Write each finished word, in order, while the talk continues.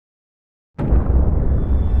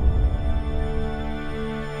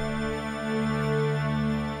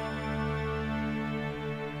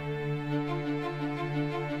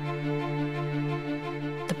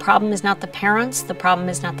problem is not the parents, the problem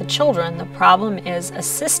is not the children, the problem is a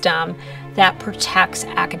system that protects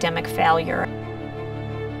academic failure.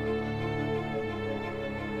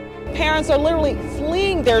 Parents are literally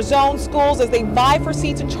fleeing their zone schools as they vie for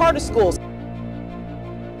seats in charter schools.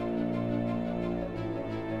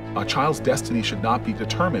 A child's destiny should not be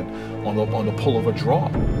determined on the pull of a draw.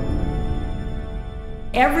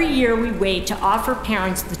 Every year we wait to offer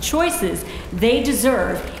parents the choices they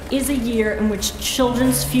deserve is a year in which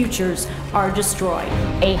children's futures are destroyed.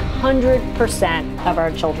 100% of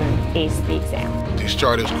our children ace the exam. These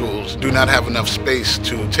charter schools do not have enough space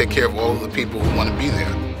to take care of all of the people who want to be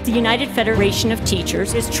there. The United Federation of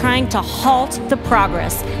Teachers is trying to halt the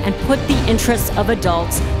progress and put the interests of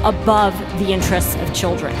adults above the interests of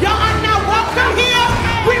children. Y'all are not welcome here!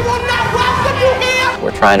 We will not welcome you here!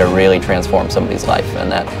 We're trying to really transform somebody's life,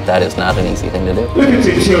 and that is not an easy thing to do. Look at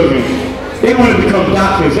your children. They want to become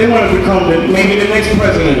doctors. They want to become maybe the next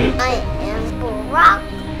president. I am Barack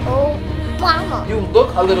Obama. You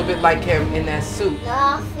look a little bit like him in that suit.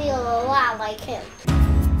 I feel a lot like him.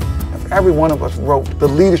 If every one of us wrote the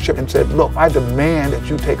leadership and said, look, I demand that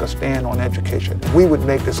you take a stand on education, we would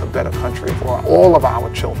make this a better country for all of our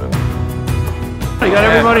children. You got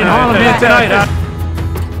everybody in Harlem here tonight, huh?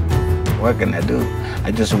 What can I do?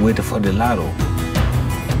 I just waited for the lotto.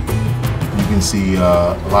 You can see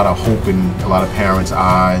a lot of hope in a lot of parents'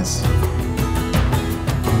 eyes.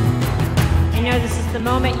 I know this is the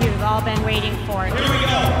moment you've all been waiting for. Here we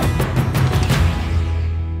go.